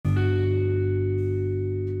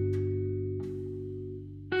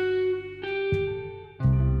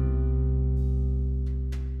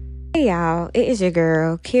Hey y'all, it is your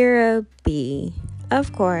girl, Kira B,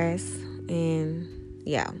 of course. And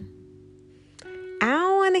yeah, I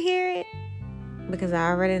don't want to hear it because I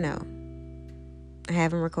already know. I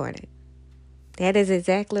haven't recorded. That is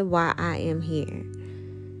exactly why I am here.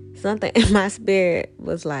 Something in my spirit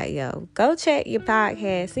was like, yo, go check your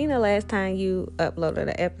podcast. You know, last time you uploaded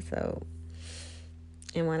an episode.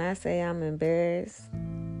 And when I say I'm embarrassed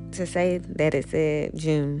to say that it said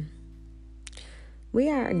June, we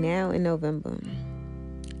are now in November.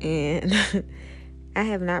 And I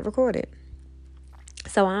have not recorded.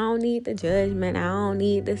 So I don't need the judgment. I don't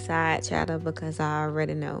need the side chatter because I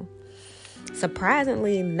already know.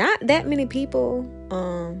 Surprisingly, not that many people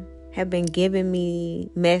have been giving me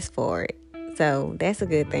mess for it. So that's a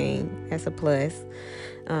good thing. That's a plus.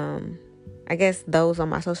 I guess those on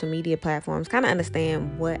my social media platforms kind of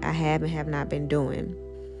understand what I have and have not been doing.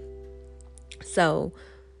 So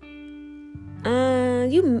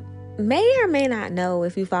you may or may not know,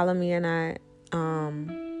 if you follow me or not,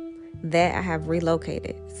 that I have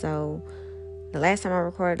relocated. So the last time I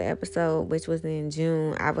recorded the episode, which was in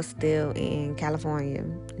June, I was still in California.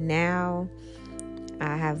 Now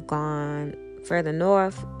I have gone further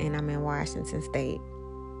north and I'm in Washington State.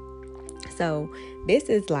 So this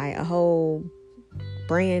is like a whole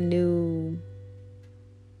brand new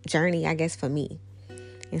journey, I guess, for me.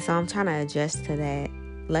 And so I'm trying to adjust to that.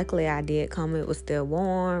 Luckily, I did come. It was still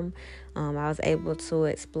warm. I was able to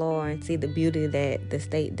explore and see the beauty that the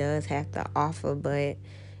state does have to offer. But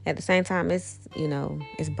at the same time, it's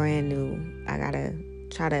brand new. I got to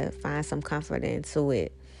try to find some comfort into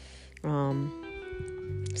it.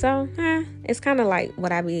 So it's kind of like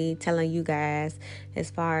what I be telling you guys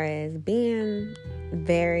as far as being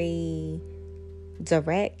very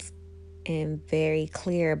direct and very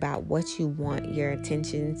clear about what you want your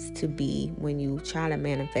intentions to be when you try to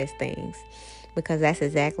manifest things, because that's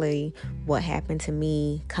exactly what happened to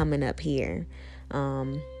me coming up here.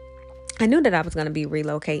 I knew that I was going to be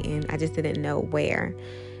relocating. I just didn't know where.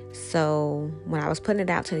 So when I was putting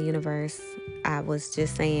it out to the universe, I was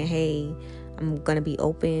just saying, hey, I'm going to be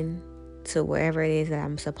open to wherever it is that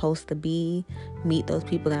I'm supposed to be, meet those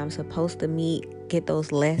people that I'm supposed to meet, get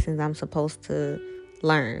those lessons I'm supposed to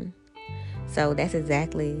learn. So that's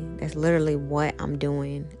literally what I'm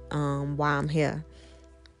doing while I'm here.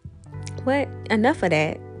 But enough of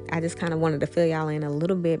that. I just kind of wanted to fill y'all in a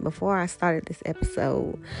little bit before I started this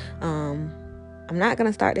episode. I'm not going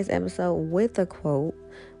to start this episode with a quote,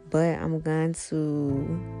 but I'm going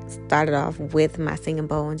to start it off with my singing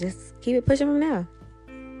bowl and just keep it pushing from there.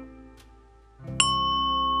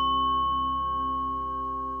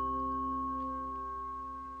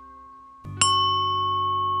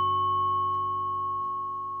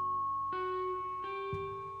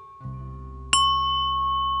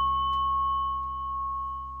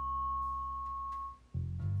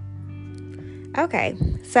 Okay,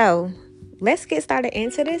 so let's get started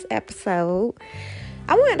into this episode.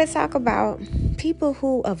 I wanted to talk about people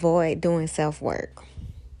who avoid doing self-work.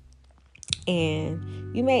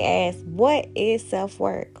 And you may ask, what is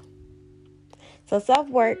self-work? So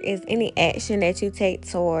self-work is any action that you take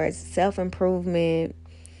towards self-improvement.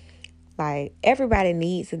 Like, everybody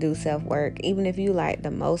needs to do self-work, even if you like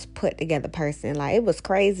the most put together person. Like, it was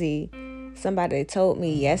crazy. Somebody told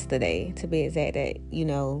me yesterday, to be exact,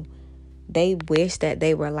 that, they wish that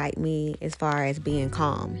they were like me as far as being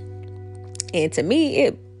calm. And to me,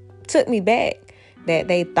 it took me back that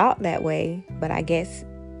they thought that way. But I guess,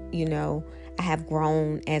 I have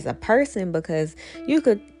grown as a person, because you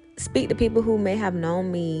could speak to people who may have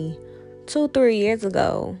known me 2-3 years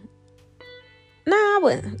ago. No,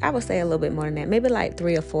 I would say a little bit more than that. Maybe like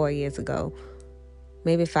 3 or 4 years ago.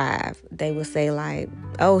 Maybe 5. They would say like,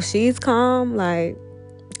 oh, she's calm. Like,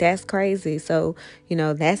 that's crazy. So,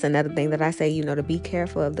 that's another thing that I say, to be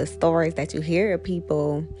careful of the stories that you hear of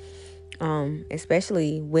people,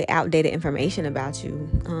 especially with outdated information about you.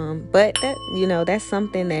 But that, that's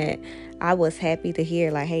something that I was happy to hear.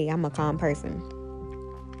 Like, hey, I'm a calm person.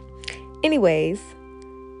 Anyways,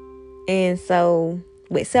 and so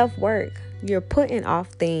with self-work, you're putting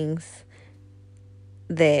off things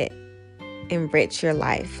that enrich your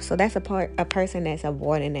life. So that's a person that's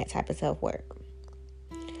avoiding that type of self-work.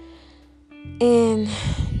 And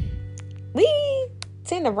we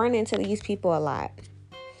tend to run into these people a lot.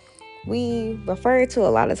 We refer to a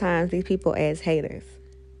lot of times these people as haters.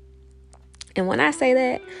 And when I say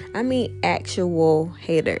that, I mean actual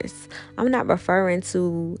haters. I'm not referring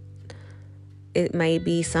to, it may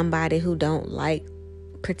be somebody who don't like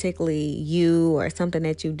particularly you or something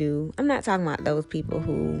that you do. I'm not talking about those people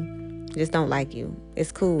who just don't like you.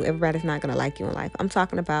 It's cool. Everybody's not going to like you in life. I'm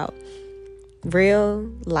talking about real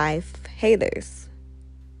life haters.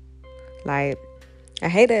 Like, a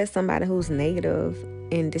hater is somebody who's negative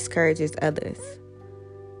and discourages others.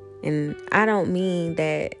 And I don't mean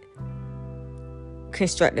that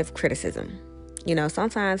constructive criticism.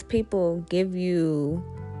 Sometimes people give you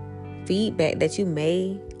feedback that you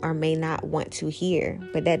may or may not want to hear,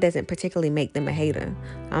 but that doesn't particularly make them a hater.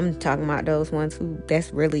 I'm talking about those ones who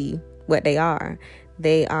that's really what they are.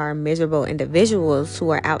 They are miserable individuals who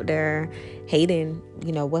are out there hating,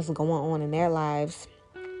 what's going on in their lives,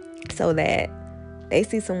 so that they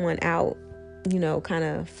see someone out, kind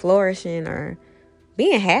of flourishing or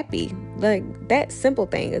being happy. Like that simple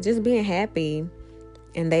thing of just being happy,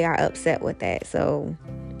 and they are upset with that. So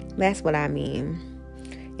that's what I mean.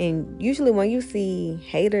 And usually when you see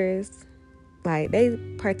haters, like they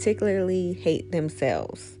particularly hate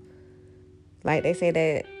themselves. Like they say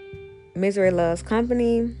that misery loves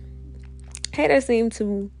company. Haters seem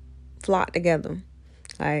to flock together.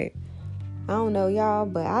 Like, I don't know y'all,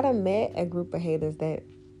 but I done met a group of haters that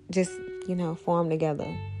just, form together.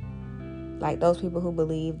 Like those people who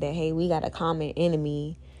believe that, hey, we got a common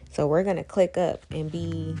enemy, so we're going to click up and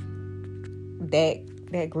be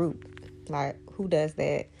that group. Like, who does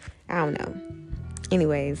that? I don't know.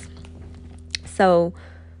 Anyways, so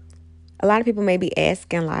a lot of people may be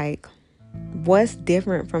asking, like, what's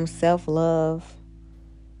different from self-love,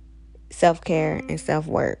 self-care, and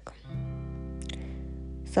self-work?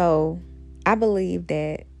 So I believe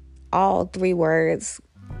that all three words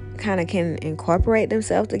kind of can incorporate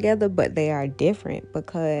themselves together, but they are different,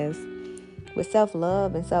 because with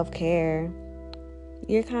self-love and self-care,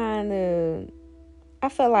 you're kind of, I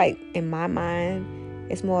feel like in my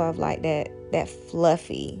mind, it's more of like that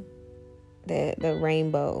fluffy, the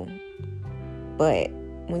rainbow. But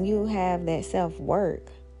when you have that self-work,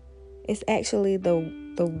 it's actually the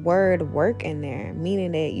word work in there,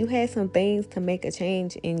 meaning that you had some things to make a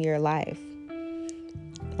change in your life.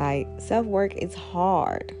 Like, self-work is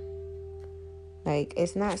hard. Like,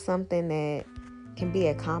 it's not something that can be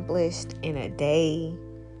accomplished in a day.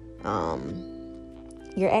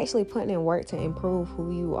 You're actually putting in work to improve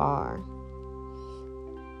who you are.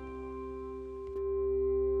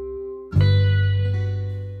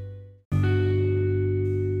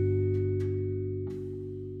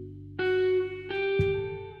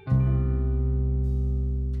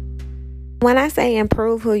 When I say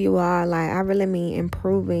improve who you are, like, I really mean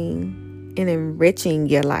improving and enriching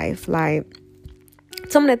your life. Like,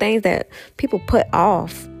 some of the things that people put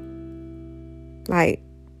off, like,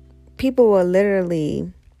 people will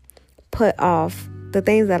literally put off the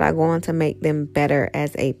things that are going to make them better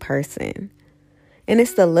as a person. And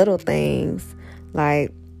it's the little things,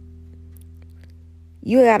 like,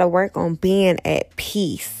 you got to work on being at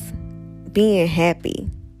peace, being happy.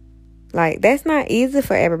 Like, that's not easy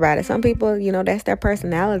for everybody. Some people, that's their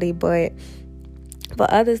personality, but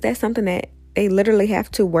for others, that's something that they literally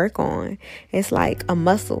have to work on. It's like a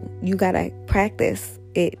muscle. You got to practice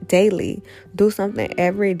it daily. Do something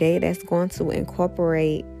every day that's going to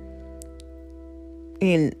incorporate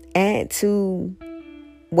and add to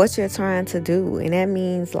what you're trying to do. And that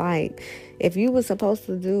means, like, if you were supposed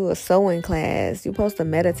to do a sewing class, you're supposed to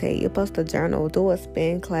meditate, you're supposed to journal, do a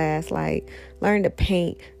spin class, like learn to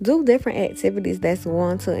paint, do different activities that's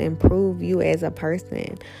going to improve you as a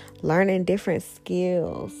person. Learning different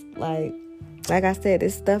skills. Like I said,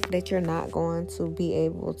 it's stuff that you're not going to be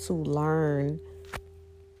able to learn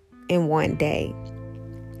in one day.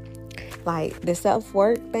 Like, the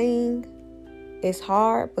self-work thing is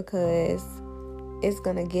hard because it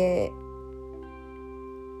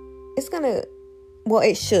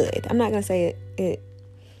should. I'm not going to say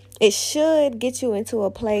it should get you into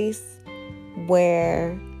a place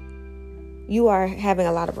where you are having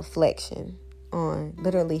a lot of reflection on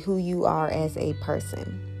literally who you are as a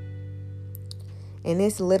person. And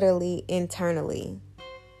it's literally internally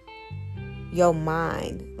your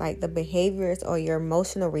mind, like the behaviors or your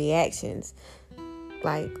emotional reactions,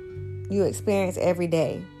 like you experience every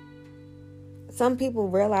day. Some people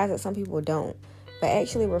realize it, some people don't. But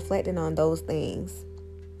actually reflecting on those things,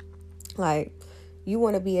 like, you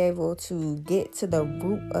want to be able to get to the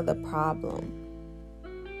root of the problem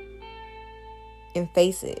and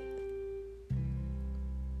face it.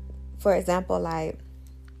 For example, like,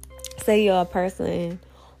 say you're a person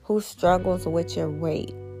who struggles with your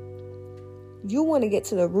weight. You want to get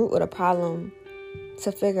to the root of the problem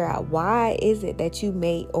to figure out why is it that you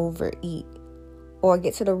may overeat, or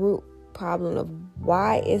get to the root problem of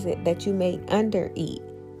why is it that you may undereat.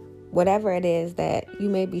 Whatever it is that you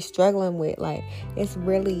may be struggling with, like, it's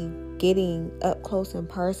really getting up close and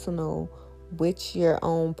personal with your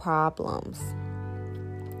own problems.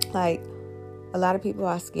 Like, a lot of people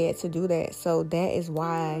are scared to do that. So that is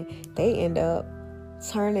why they end up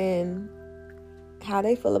turning how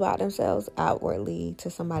they feel about themselves outwardly to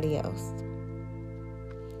somebody else.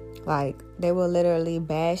 Like, they will literally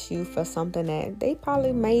bash you for something that they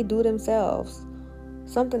probably may do themselves.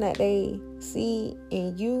 Something that they see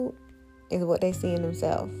in you is what they see in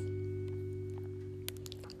themselves.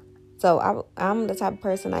 So I'm the type of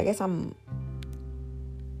person, I guess I'm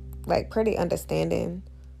like pretty understanding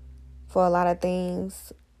for a lot of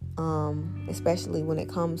things, especially when it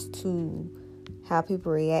comes to how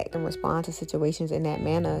people react and respond to situations in that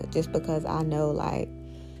manner, just because I know, like,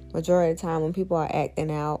 majority of the time when people are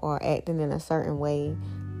acting out or acting in a certain way,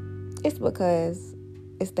 it's because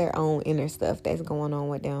it's their own inner stuff that's going on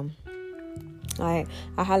with them. I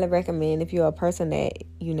highly recommend, if you're a person that,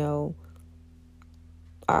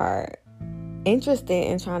 are interested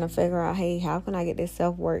in trying to figure out, hey, how can I get this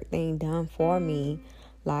self-work thing done for me?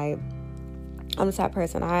 Like, I'm the type of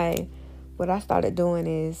person, what I started doing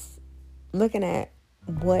is looking at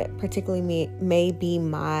what particularly may be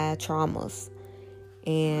my traumas.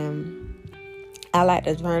 And I like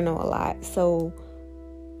to journal a lot. So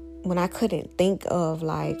when I couldn't think of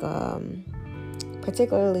like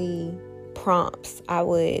particularly prompts,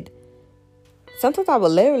 sometimes I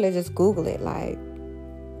would literally just Google it, like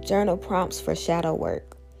journal prompts for shadow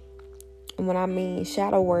work. And when I mean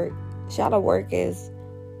shadow work is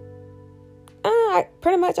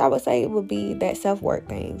pretty much I would say it would be that self-work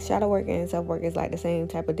thing. Shadow work and self-work is like the same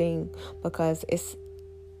type of thing, because it's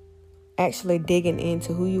actually digging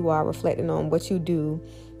into who you are, reflecting on what you do,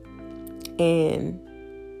 and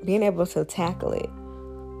being able to tackle it.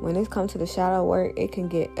 When it comes to the shadow work, it can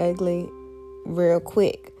get ugly real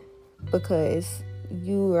quick, because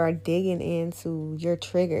you are digging into your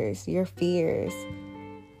triggers, your fears,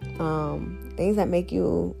 things that make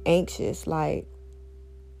you anxious, like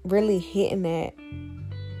really hitting that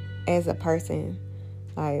as a person.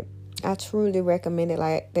 Like, I truly recommend it.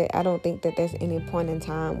 Like, that, I don't think that there's any point in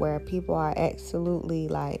time where people are absolutely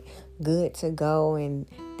like good to go and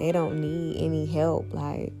they don't need any help.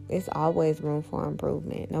 Like, it's always room for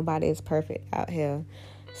improvement. Nobody is perfect out here.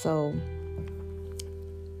 So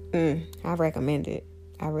I recommend it.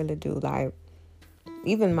 I really do. Like,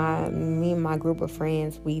 even me and my group of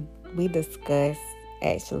friends, we discuss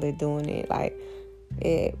actually doing it. Like,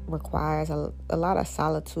 it requires a lot of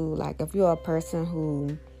solitude. Like, if you're a person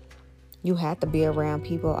who you have to be around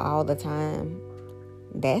people all the time,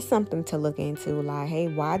 that's something to look into. Like, hey,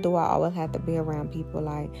 why do I always have to be around people?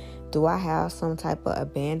 Like, do I have some type of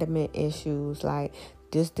abandonment issues? Like,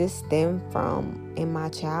 does this stem from in my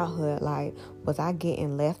childhood? Like, was I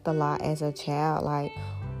getting left a lot as a child? Like,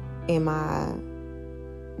 am I,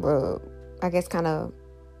 I guess, kind of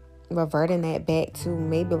reverting that back to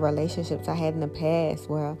maybe relationships I had in the past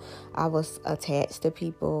where I was attached to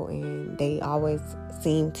people and they always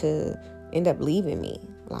seemed to end up leaving me.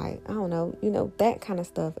 Like, I don't know, that kind of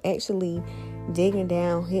stuff. Actually digging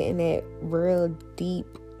down, hitting that real deep,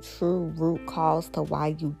 true root cause to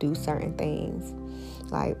why you do certain things.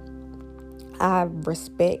 Like, I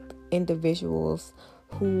respect individuals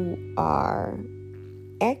who are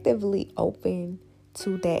actively open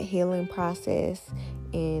to that healing process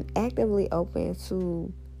and actively open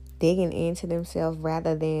to digging into themselves,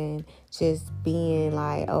 rather than just being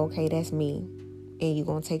like, okay, that's me and you're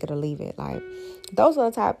gonna take it or leave it. Like, those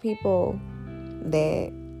are the type of people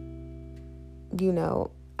that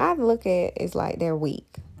I look at as like they're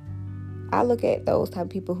weak. I look at those type of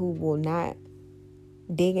people who will not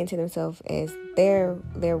dig into themselves as they're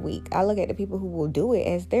weak. I look at the people who will do it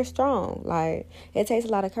as they're strong. Like, it takes a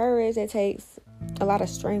lot of courage. It takes a lot of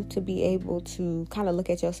strength to be able to kind of look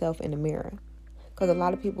at yourself in the mirror, because a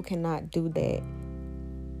lot of people cannot do that.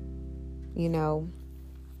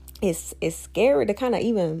 It's scary to kind of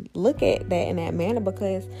even look at that in that manner,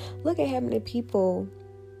 because look at how many people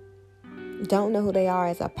don't know who they are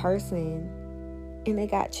as a person and they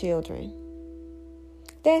got children.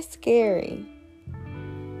 That's scary.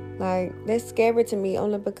 Like, that's scary to me,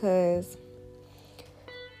 only because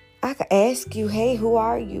I could ask you, hey, who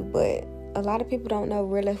are you? But a lot of people don't know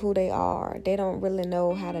really who they are. They don't really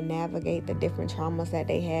know how to navigate the different traumas that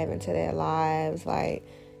they have into their lives. Like,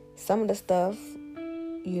 some of the stuff,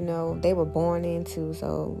 they were born into.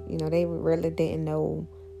 So, they really didn't know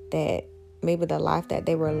that maybe the life that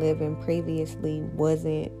they were living previously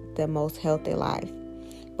wasn't the most healthy life.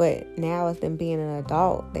 But now, as them being an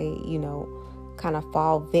adult, they, kind of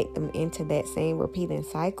fall victim into that same repeating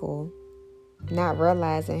cycle, not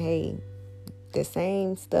realizing, hey, the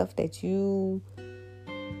same stuff that you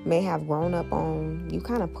may have grown up on, you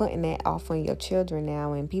kind of putting that off on your children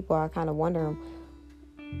now, and people are kind of wondering,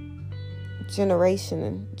 generation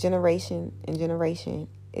and generation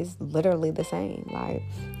is literally the same. Like,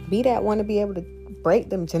 be that one to be able to break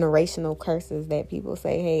them generational curses that people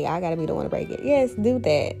say, hey, I gotta be the one to break it. Yes, do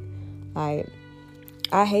that. Like,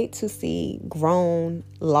 I hate to see grown,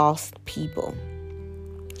 lost people.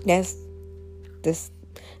 That's this,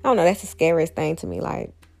 I don't know, that's the scariest thing to me.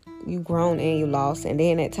 Like, you grown and you lost, and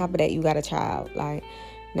then at top of that, you got a child. Like,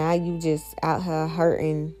 now you just out here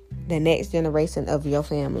hurting the next generation of your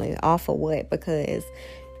family. All for what? Because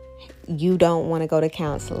you don't want to go to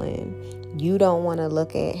counseling. You don't want to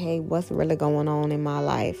look at, hey, what's really going on in my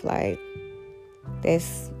life? Like,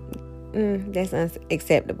 that's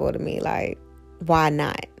unacceptable to me. Like, why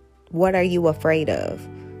not? What are you afraid of?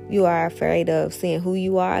 You are afraid of seeing who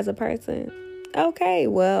you are as a person? Okay,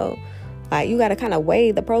 well, like, you got to kind of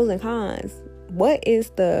weigh the pros and cons. What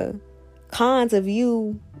is the cons of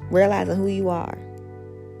you realizing who you are?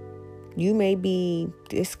 You may be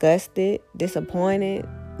disgusted, disappointed,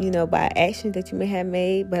 by actions that you may have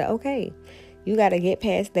made. But okay, you got to get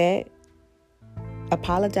past that.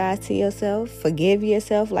 Apologize to yourself. Forgive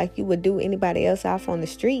yourself like you would do anybody else off on the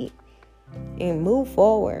street. And move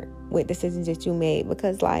forward with decisions that you made.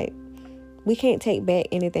 Because, like, we can't take back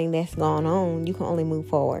anything that's gone on. You can only move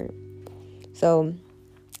forward. So,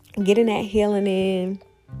 getting that healing in.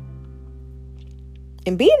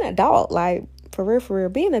 And be an adult. Like, for real,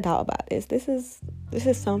 be an adult about this. This is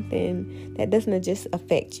something that doesn't just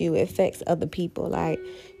affect you. It affects other people. Like,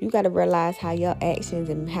 you got to realize how your actions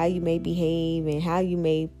and how you may behave and how you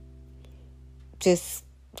may just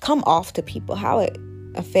come off to people, how it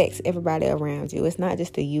affects everybody around you. It's not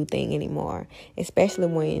just a you thing anymore, especially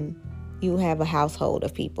when you have a household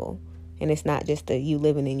of people and it's not just a you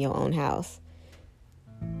living in your own house.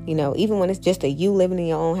 Even when it's just a you living in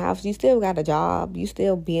your own house, you still got a job, you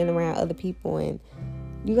still being around other people, and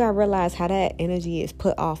you got to realize how that energy is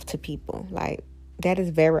put off to people. Like, that is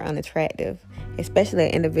very unattractive, especially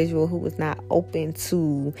an individual who was not open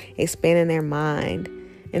to expanding their mind.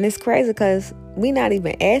 And it's crazy because we're not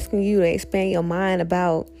even asking you to expand your mind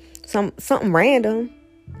about something random,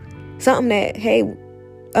 something that, hey,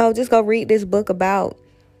 just go read this book about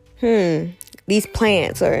these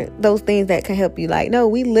plants or those things that can help you. Like, no,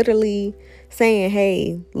 we literally saying,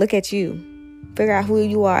 hey, look at you. Figure out who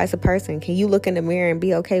you are as a person. Can you look in the mirror and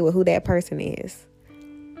be okay with who that person is?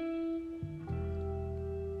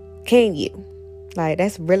 Can you? Like,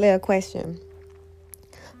 that's really a question.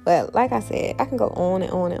 But like I said, I can go on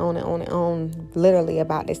and on and on and on and on literally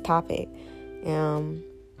about this topic.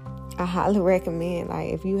 I highly recommend,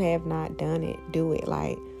 like, if you have not done it, do it.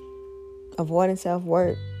 Like, avoiding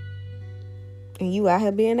self-work and you out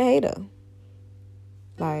here being a hater.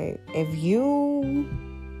 Like, if you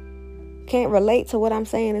can't relate to what I'm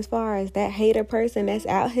saying as far as that hater person that's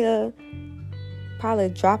out here probably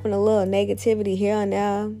dropping a little negativity here and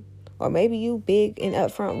there, or maybe you big and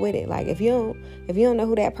upfront with it. Like, if you don't know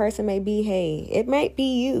who that person may be, hey, it might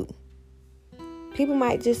be you. People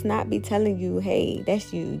might just not be telling you, hey,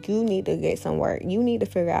 that's you. You need to get some work. You need to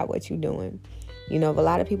figure out what you're doing. A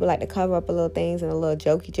lot of people like to cover up a little things and a little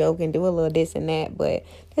jokey joke and do a little this and that, but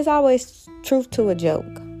there's always truth to a joke.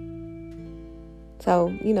 So,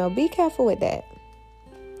 be careful with that.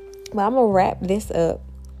 But I'm going to wrap this up.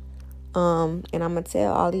 And I'm going to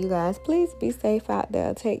tell all of you guys, please be safe out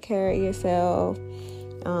there. Take care of yourself.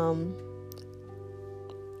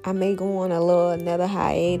 I may go on another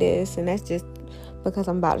hiatus, and that's just because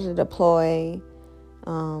I'm about to deploy.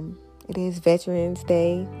 It is Veterans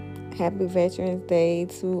Day. Happy Veterans Day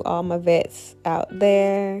to all my vets out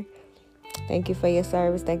there. Thank you for your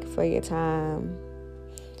service. Thank you for your time.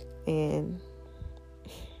 And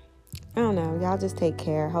I don't know, y'all just take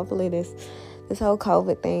care. Hopefully this whole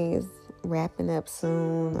COVID thing is wrapping up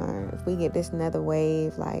soon, or if we get this another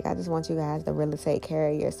wave, like, I just want you guys to really take care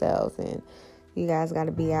of yourselves, and you guys got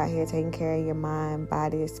to be out here taking care of your mind,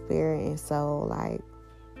 body, spirit, and soul. Like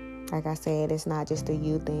I said, it's not just a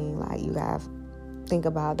you thing. Like, you got to think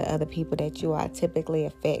about the other people that you are typically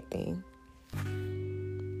affecting.